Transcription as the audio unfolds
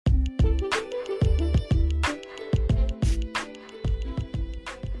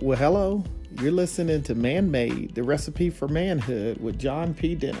Well, hello. You're listening to Man Made, the recipe for manhood with John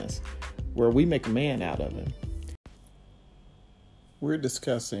P. Dennis, where we make a man out of him. We're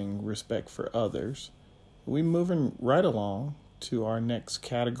discussing respect for others. We're moving right along to our next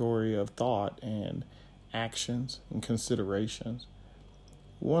category of thought and actions and considerations.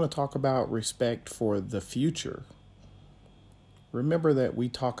 We want to talk about respect for the future. Remember that we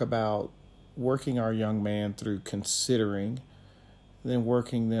talk about working our young man through considering, then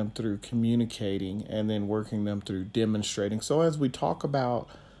working them through communicating, and then working them through demonstrating. So as we talk about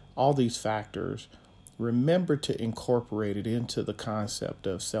all these factors, remember to incorporate it into the concept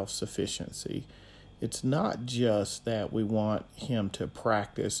of self-sufficiency. It's not just that we want him to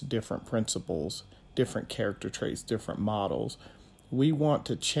practice different principles, different character traits, different models. We want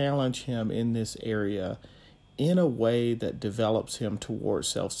to challenge him in this area in a way that develops him towards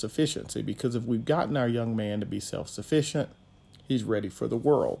self-sufficiency. Because if we've gotten our young man to be self-sufficient, he's ready for the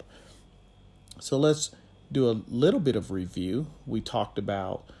world. So let's do a little bit of review. We talked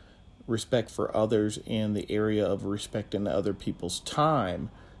about respect for others in the area of respecting other people's time.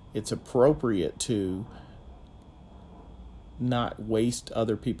 It's appropriate to not waste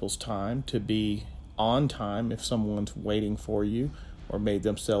other people's time, to be on time if someone's waiting for you or made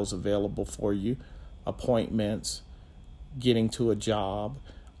themselves available for you. Appointments, getting to a job,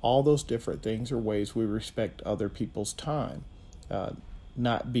 all those different things are ways we respect other people's time.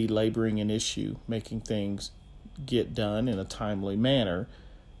 Not belaboring an issue, making things get done in a timely manner,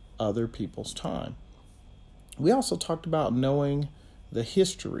 other people's time. We also talked about knowing the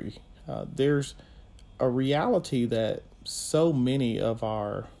history. There's a reality that so many of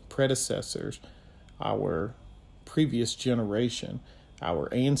our predecessors, our previous generation,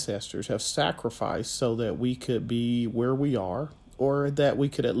 our ancestors have sacrificed so that we could be where we are, or that we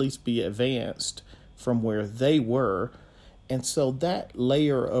could at least be advanced from where they were. And so that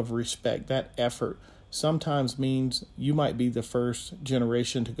layer of respect, that effort, sometimes means you might be the first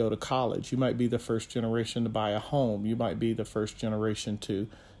generation to go to college. You might be the first generation to buy a home. You might be the first generation to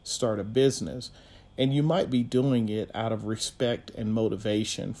start a business. And you might be doing it out of respect and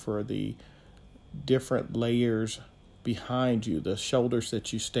motivation for the different layers behind you, the shoulders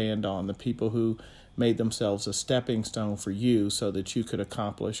that you stand on, the people who made themselves a stepping stone for you so that you could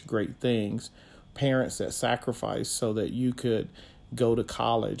accomplish great things. Parents that sacrificed so that you could go to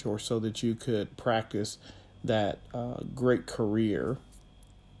college or so that you could practice that great career.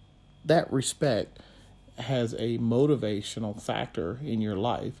 That respect has a motivational factor in your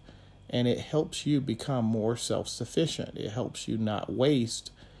life, and it helps you become more self-sufficient. It helps you not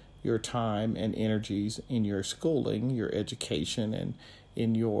waste your time and energies in your schooling, your education, and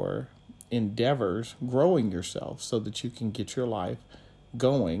in your endeavors growing yourself so that you can get your life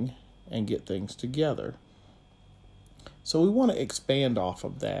going and get things together. So we want to expand off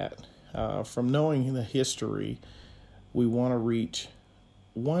of that. From knowing the history, we want to reach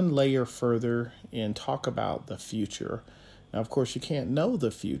one layer further and talk about the future. Now, of course, you can't know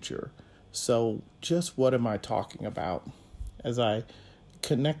the future. So just what am I talking about? As I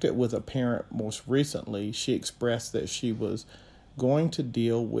connected with a parent most recently, she expressed that she was going to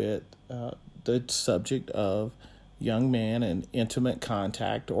deal with the subject of young man and intimate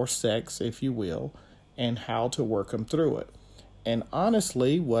contact, or sex, if you will, and how to work them through it. And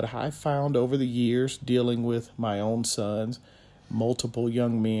honestly, what I found over the years dealing with my own sons, multiple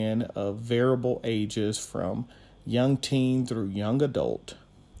young men of variable ages from young teen through young adult,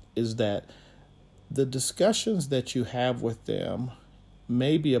 is that the discussions that you have with them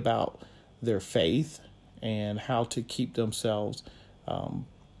may be about their faith and how to keep themselves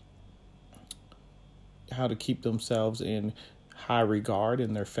in high regard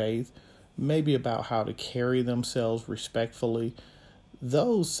in their faith, maybe about how to carry themselves respectfully.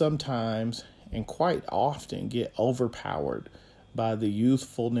 Those sometimes and quite often get overpowered by the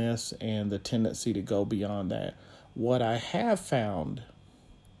youthfulness and the tendency to go beyond that. What I have found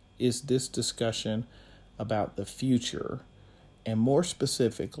is this discussion about the future, and more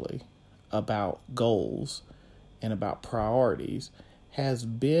specifically about goals and about priorities, has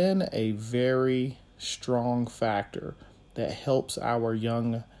been a very strong factor that helps our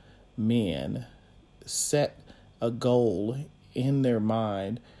young men set a goal in their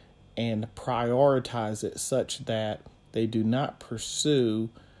mind and prioritize it such that they do not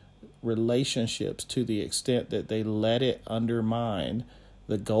pursue relationships to the extent that they let it undermine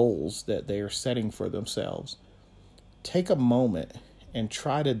the goals that they are setting for themselves. Take a moment and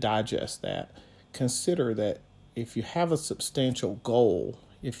try to digest that. Consider that if you have a substantial goal,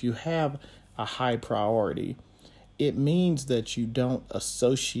 if you have a high priority, it means that you don't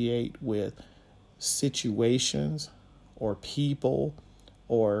associate with situations or people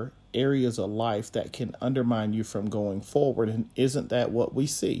or areas of life that can undermine you from going forward. And isn't that what we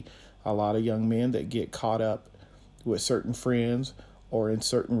see? A lot of young men that get caught up with certain friends or in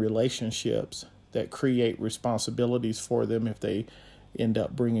certain relationships that create responsibilities for them if they end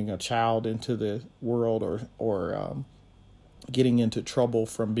up bringing a child into the world, or getting into trouble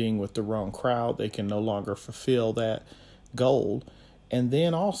from being with the wrong crowd. They can no longer fulfill that goal. And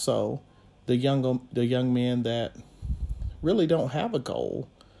then also the young men that really don't have a goal,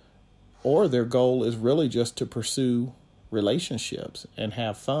 or their goal is really just to pursue relationships and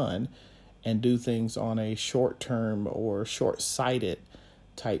have fun and do things on a short-term or short-sighted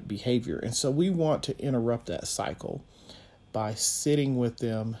type behavior. And so we want to interrupt that cycle by sitting with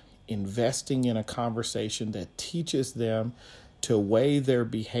them, investing in a conversation that teaches them to weigh their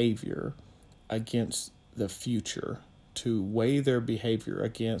behavior against the future, to weigh their behavior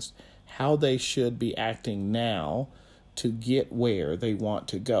against how they should be acting now to get where they want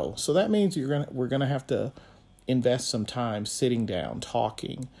to go. So that means we're gonna have to invest some time sitting down,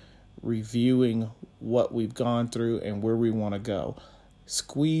 talking, reviewing what we've gone through and where we want to go,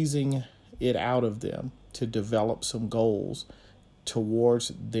 squeezing it out of them to develop some goals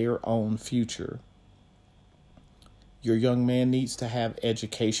towards their own future. Your young man needs to have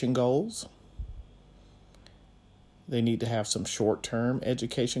education goals. They need to have some short-term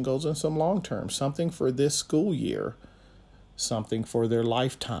education goals and some long-term, something for this school year, something for their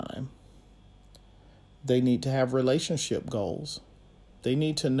lifetime. They need to have relationship goals. They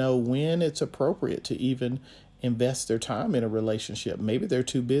need to know when it's appropriate to even invest their time in a relationship. Maybe they're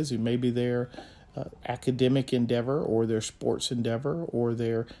too busy. Maybe their academic endeavor or their sports endeavor or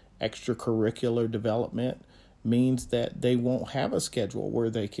their extracurricular development means that they won't have a schedule where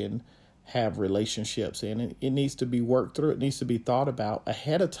they can have relationships. And it needs to be worked through. It needs to be thought about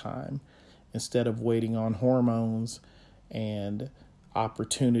ahead of time instead of waiting on hormones and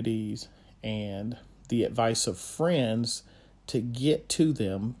opportunities and the advice of friends to get to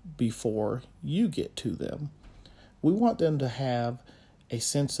them before you get to them. We want them to have a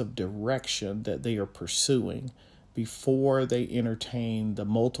sense of direction that they are pursuing before they entertain the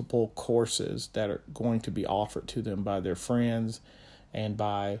multiple courses that are going to be offered to them by their friends and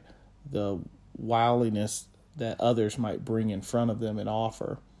by the wildness that others might bring in front of them and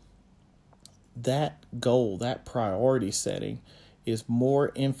offer. That goal, that priority setting is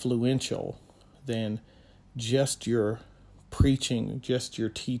more influential than just your preaching, just your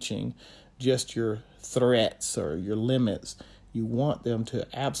teaching, just your threats or your limits. You want them to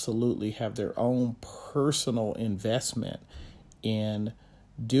absolutely have their own personal investment in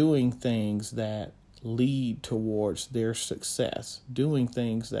doing things that lead towards their success, doing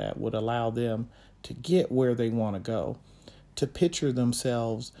things that would allow them to get where they want to go, to picture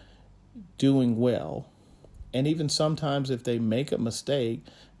themselves doing well. And even sometimes if they make a mistake,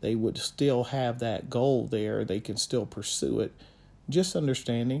 they would still have that goal there. They can still pursue it. Just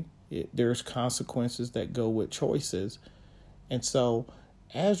understanding there's consequences that go with choices. And so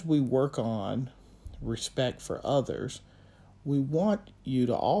as we work on respect for others, we want you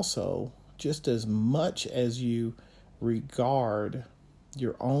to also, just as much as you regard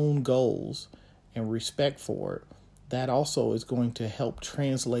your own goals and respect for it, that also is going to help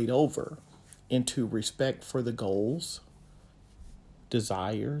translate over into respect for the goals,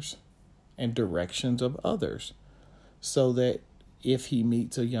 desires, and directions of others. So that if he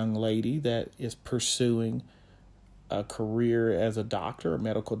meets a young lady that is pursuing a career as a doctor, a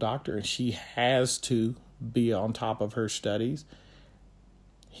medical doctor, and she has to be on top of her studies,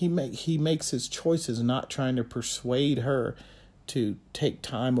 he makes his choices not trying to persuade her to take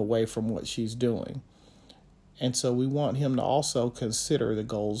time away from what she's doing. And so we want him to also consider the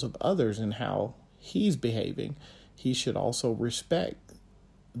goals of others and how he's behaving. He should also respect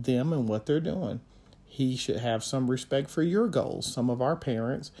them and what they're doing. He should have some respect for your goals. Some of our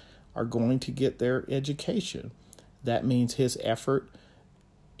parents are going to get their education. That means his effort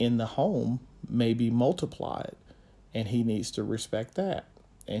in the home may be multiplied, and he needs to respect that.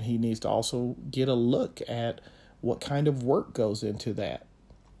 And he needs to also get a look at what kind of work goes into that.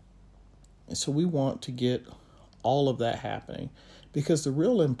 And so we want to get all of that happening, because the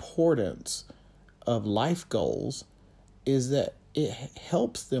real importance of life goals is that it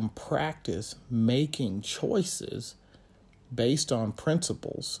helps them practice making choices based on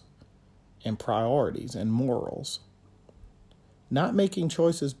principles and priorities and morals. Not making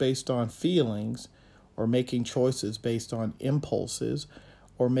choices based on feelings or making choices based on impulses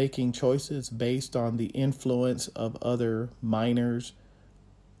or making choices based on the influence of other minors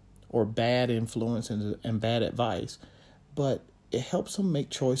or bad influence and bad advice. But it helps them make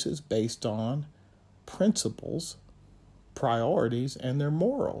choices based on principles priorities and their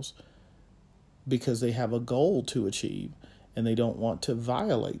morals, because they have a goal to achieve and they don't want to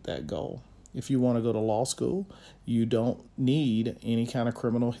violate that goal. If you want to go to law school, you don't need any kind of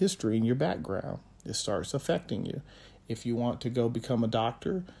criminal history in your background. It starts affecting you. If you want to go become a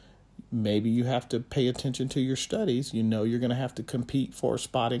doctor, maybe you have to pay attention to your studies. You know you're going to have to compete for a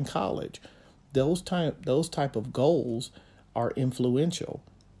spot in college. Those type of goals are influential.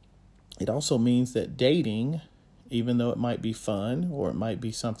 It also means that dating, even though it might be fun or it might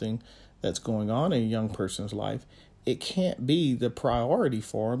be something that's going on in a young person's life, it can't be the priority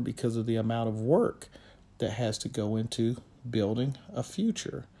for them because of the amount of work that has to go into building a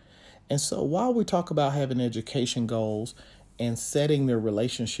future. And so while we talk about having education goals and setting their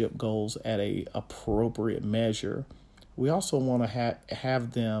relationship goals at a appropriate measure, we also want to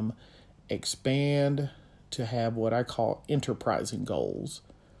have them expand to have what I call enterprising goals.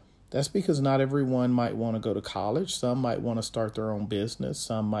 That's because not everyone might want to go to college. Some might want to start their own business.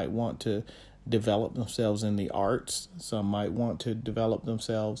 Some might want to develop themselves in the arts. Some might want to develop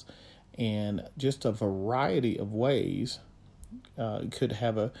themselves in just a variety of ways. You could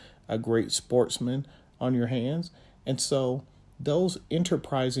have a great sportsman on your hands. And so those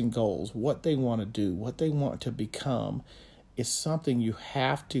enterprising goals, what they want to do, what they want to become, is something you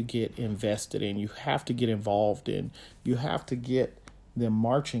have to get invested in. You have to get involved in. You have to get them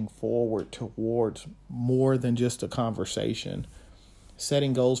marching forward towards more than just a conversation.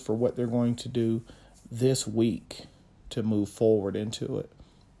 Setting goals for what they're going to do this week to move forward into it.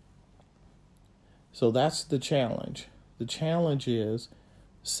 So that's the challenge. The challenge is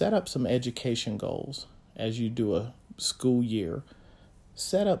set up some education goals as you do a school year.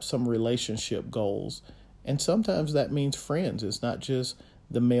 Set up some relationship goals. And sometimes that means friends. It's not just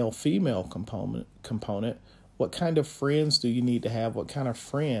the male-female component. What kind of friends do you need to have? What kind of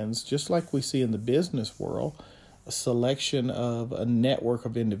friends, just like we see in the business world, a selection of a network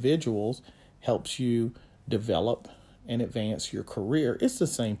of individuals helps you develop and advance your career. It's the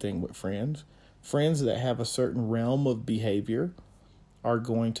same thing with friends. Friends that have a certain realm of behavior are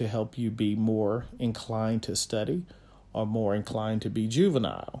going to help you be more inclined to study or more inclined to be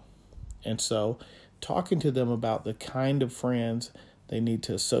juvenile. And so talking to them about the kind of friends they need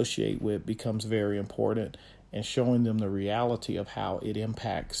to associate with becomes very important, and showing them the reality of how it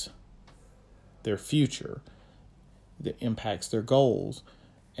impacts their future, that impacts their goals,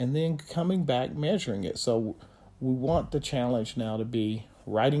 and then coming back measuring it. So we want the challenge now to be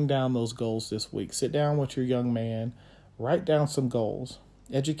writing down those goals this week. Sit down with your young man, write down some goals,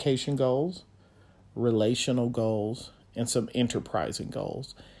 education goals, relational goals, and some enterprising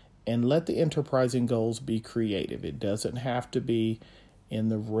goals. And let the enterprising goals be creative. It doesn't have to be in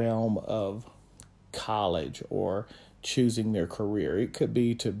the realm of college or choosing their career. It could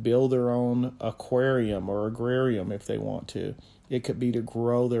be to build their own aquarium or agrarium if they want to. It could be to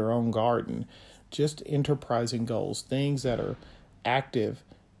grow their own garden. Just enterprising goals, things that are active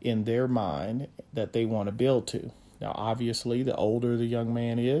in their mind that they want to build to. Now, obviously, the older the young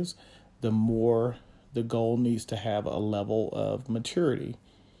man is, the more the goal needs to have a level of maturity.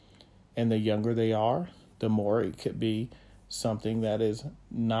 And the younger they are, the more it could be something that is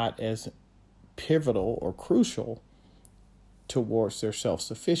not as pivotal or crucial towards their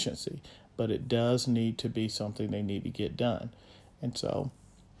self-sufficiency, but it does need to be something they need to get done. And so,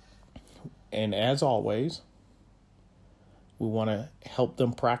 and as always, we want to help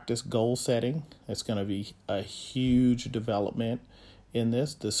them practice goal setting. It's going to be a huge development in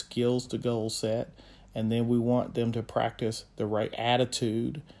this, the skills to goal set. And then we want them to practice the right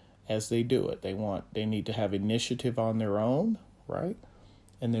attitude as they do it. They need to have initiative on their own, right?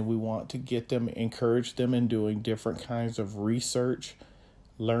 And then we want to encourage them in doing different kinds of research,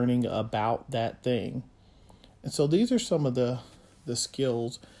 learning about that thing. And so these are some of the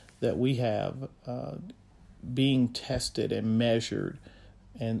skills that we have being tested and measured.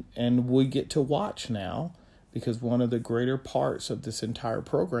 And we get to watch now, because one of the greater parts of this entire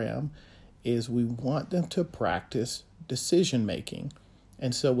program is we want them to practice decision making.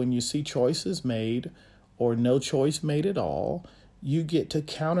 And so when you see choices made or no choice made at all, you get to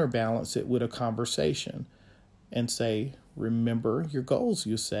counterbalance it with a conversation and say, remember your goals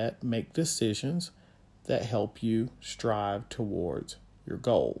you set, make decisions that help you strive towards your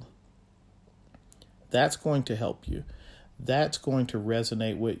goal. That's going to help you. That's going to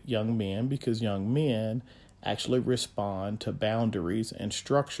resonate with young men, because young men actually respond to boundaries and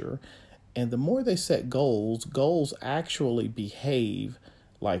structure. And the more they set goals actually behave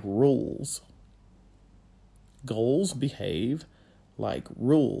like rules. Goals behave like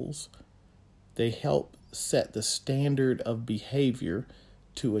rules. They help set the standard of behavior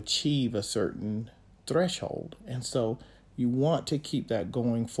to achieve a certain threshold. And so You want to keep that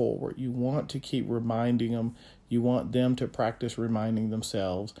going forward. You want to keep reminding them. You want them to practice reminding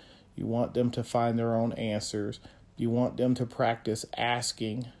themselves. You want them to find their own answers. You want them to practice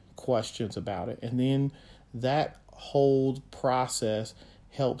asking questions about it. And then that whole process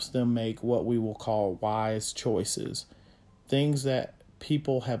helps them make what we will call wise choices. Things that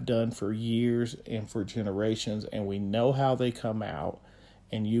people have done for years and for generations, and we know how they come out.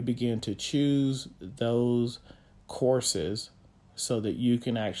 And you begin to choose those courses so that you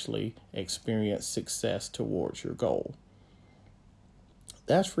can actually experience success towards your goal.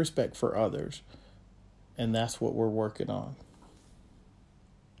 That's respect for others, and that's what we're working on.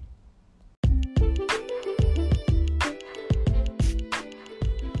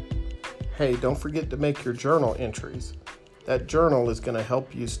 Hey, don't forget to make your journal entries. That journal is going to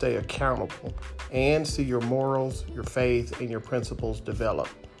help you stay accountable and see your morals, your faith, and your principles develop.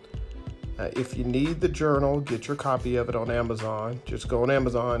 If you need the journal, get your copy of it on Amazon. Just go on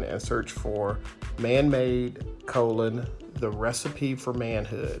Amazon and search for Man-Made, The Recipe for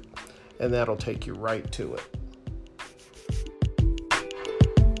Manhood, and that'll take you right to it.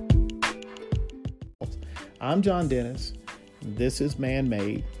 I'm John Dennis. This is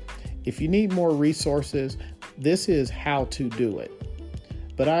Man-Made. If you need more resources, this is how to do it.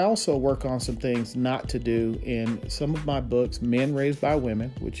 But I also work on some things not to do in some of my books, Men Raised by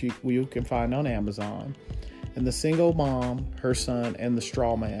Women, which you can find on Amazon, and The Single Mom, Her Son, and The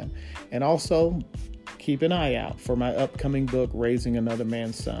Straw Man. And also keep an eye out for my upcoming book, Raising Another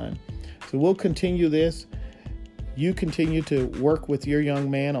Man's Son. So we'll continue this. You continue to work with your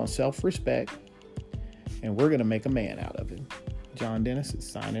young man on self-respect, and we're going to make a man out of him. John Dennis is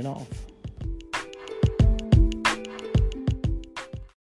signing off.